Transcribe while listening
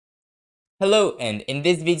Hello, and in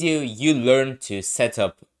this video you learn to set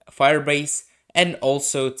up Firebase and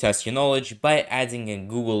also test your knowledge by adding a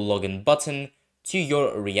Google login button to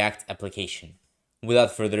your React application.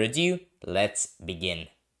 Without further ado, let's begin.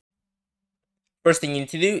 First thing you need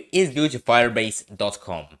to do is go to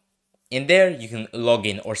firebase.com. In there you can log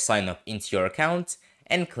in or sign up into your account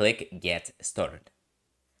and click Get Started.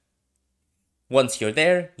 Once you're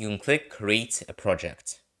there, you can click Create a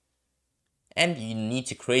Project. And you need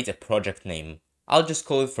to create a project name. I'll just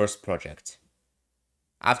call it First Project.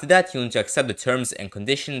 After that, you'll need to accept the terms and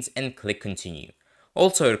conditions and click Continue.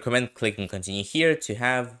 Also, I recommend clicking Continue here to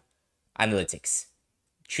have analytics.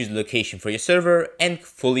 Choose the location for your server and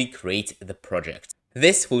fully create the project.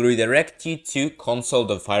 This will redirect you to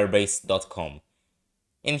console.firebase.com.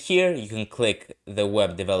 In here, you can click the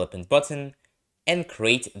web development button and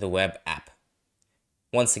create the web app.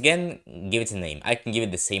 Once again, give it a name. I can give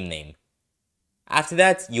it the same name. After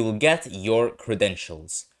that, you will get your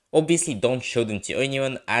credentials. Obviously, don't show them to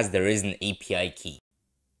anyone as there is an API key.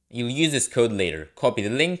 You'll use this code later. Copy the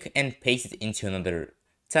link and paste it into another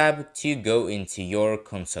tab to go into your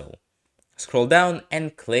console. Scroll down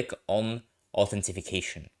and click on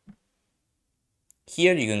authentication.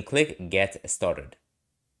 Here you can click Get Started.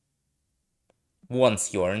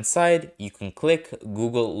 Once you are inside, you can click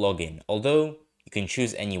Google Login, although you can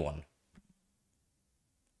choose any one.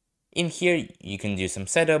 In here, you can do some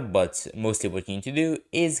setup, but mostly what you need to do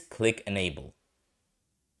is click Enable.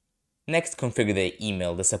 Next, configure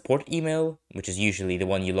the support email, which is usually the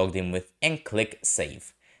one you logged in with, and click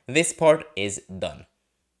Save. This part is done.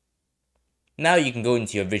 Now you can go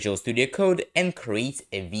into your Visual Studio Code and create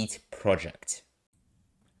a Vite project.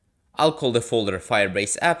 I'll call the folder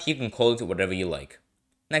Firebase app, you can call it whatever you like.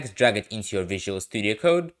 Next, drag it into your Visual Studio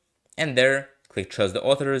Code, and there, click Trust the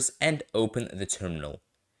authors and open the terminal.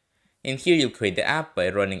 In here, you'll create the app by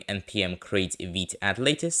running npm create vite add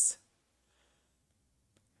latest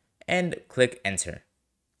and click enter.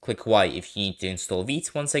 Click Y if you need to install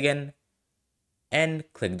Vite once again and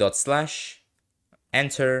click /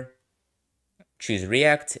 enter, choose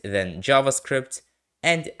React, then JavaScript,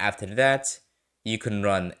 and after that, you can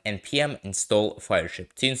run npm install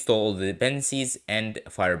Fireship to install all the dependencies and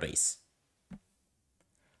Firebase.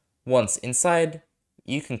 Once inside,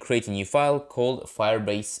 you can create a new file called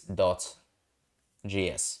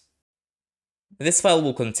firebase.js. This file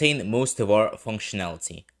will contain most of our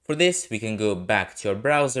functionality. For this, we can go back to our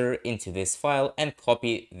browser into this file and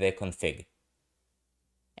copy the config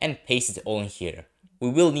and paste it all in here. We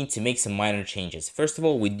will need to make some minor changes. First of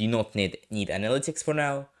all, we do not need analytics for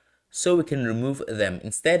now, so we can remove them.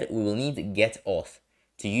 Instead, we will need get auth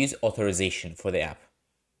to use authorization for the app.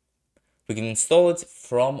 We can install it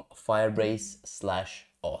from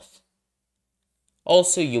firebase/auth.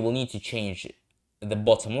 Also, you will need to change the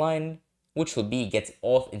bottom line, which will be get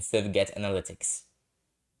auth instead of get analytics.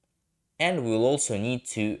 And we will also need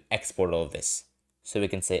to export all of this. So we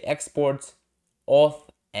can say export auth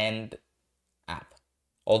and app.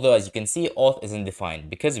 Although, as you can see, auth isn't defined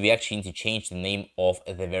because we actually need to change the name of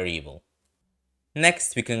the variable.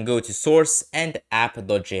 Next, we can go to source and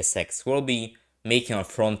app.jsx, where we'll be making our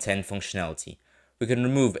front-end functionality. We can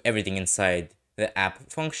remove everything inside the app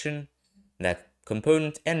function, that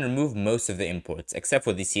component, and remove most of the imports, except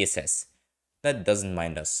for the CSS. That doesn't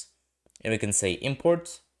mind us. And we can say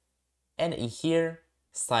import, and in here,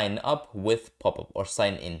 sign up with popup, or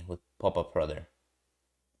sign in with popup rather.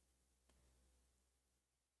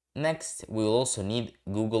 Next, we will also need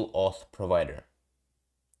Google Auth provider.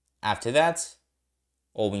 After that,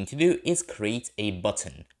 all we need to do is create a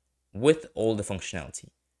button with all the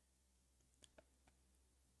functionality.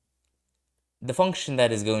 The function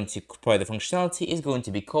that is going to provide the functionality is going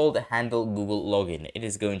to be called handle Google login. It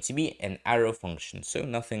is going to be an arrow function, so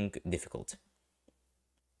nothing difficult.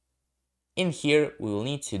 In here, we will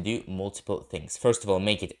need to do multiple things. First of all,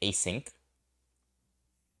 make it async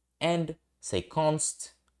and say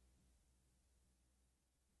const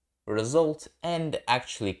result and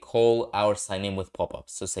actually call our sign in with popup.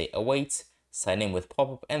 So say await sign in with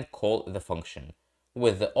popup and call the function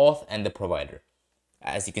with the auth and the provider.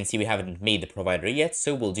 As you can see, we haven't made the provider yet,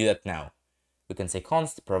 so we'll do that now. We can say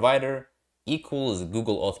const provider equals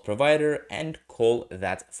Google Auth provider and call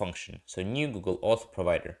that function. So new Google Auth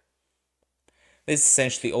provider. This is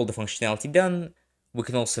essentially all the functionality done. We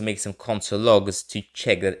can also make some console logs to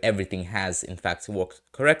check that everything has in fact worked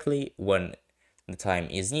correctly when the time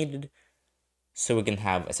is needed. So we can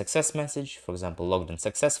have a success message, for example, logged in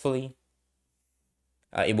successfully.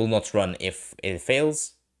 It will not run if it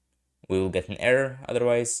fails. We will get an error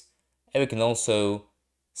otherwise. And we can also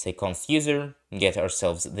say const user, get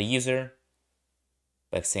ourselves the user.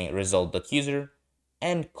 by saying result.user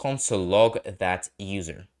and console log that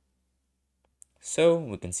user. So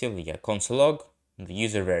we can simply get console log the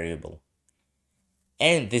user variable.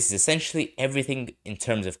 And this is essentially everything in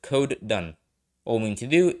terms of code done. All we need to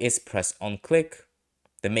do is press onClick,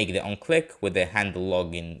 then make the onClick with the handle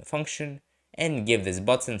login function, and give this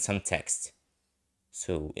button some text.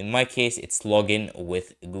 So in my case, it's login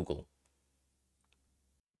with Google.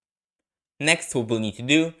 Next, what we'll need to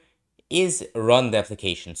do is run the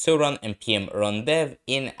application. So run npm run dev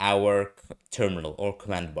in our terminal or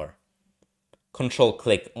command bar. Control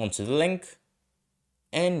click onto the link,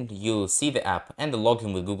 and you'll see the app and the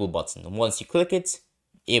login with Google button. And once you click it,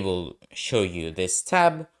 it will show you this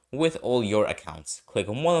tab with all your accounts. Click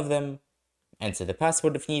on one of them, enter the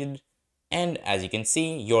password if needed, and as you can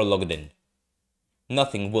see, you're logged in.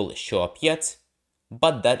 Nothing will show up yet,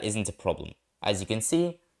 but that isn't a problem. As you can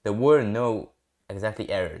see, there were no exactly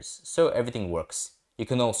errors, so everything works. You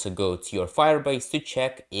can also go to your Firebase to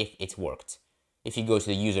check if it worked. If you go to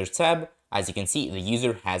the Users tab, as you can see, the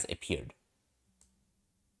user has appeared.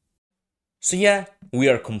 So yeah, we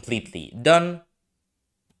are completely done.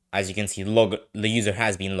 As you can see, the user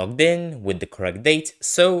has been logged in with the correct date,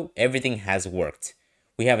 so everything has worked.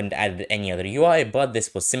 We haven't added any other UI, but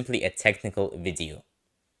this was simply a technical video.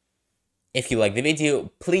 If you like the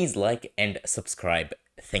video, please like and subscribe.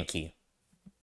 Thank you.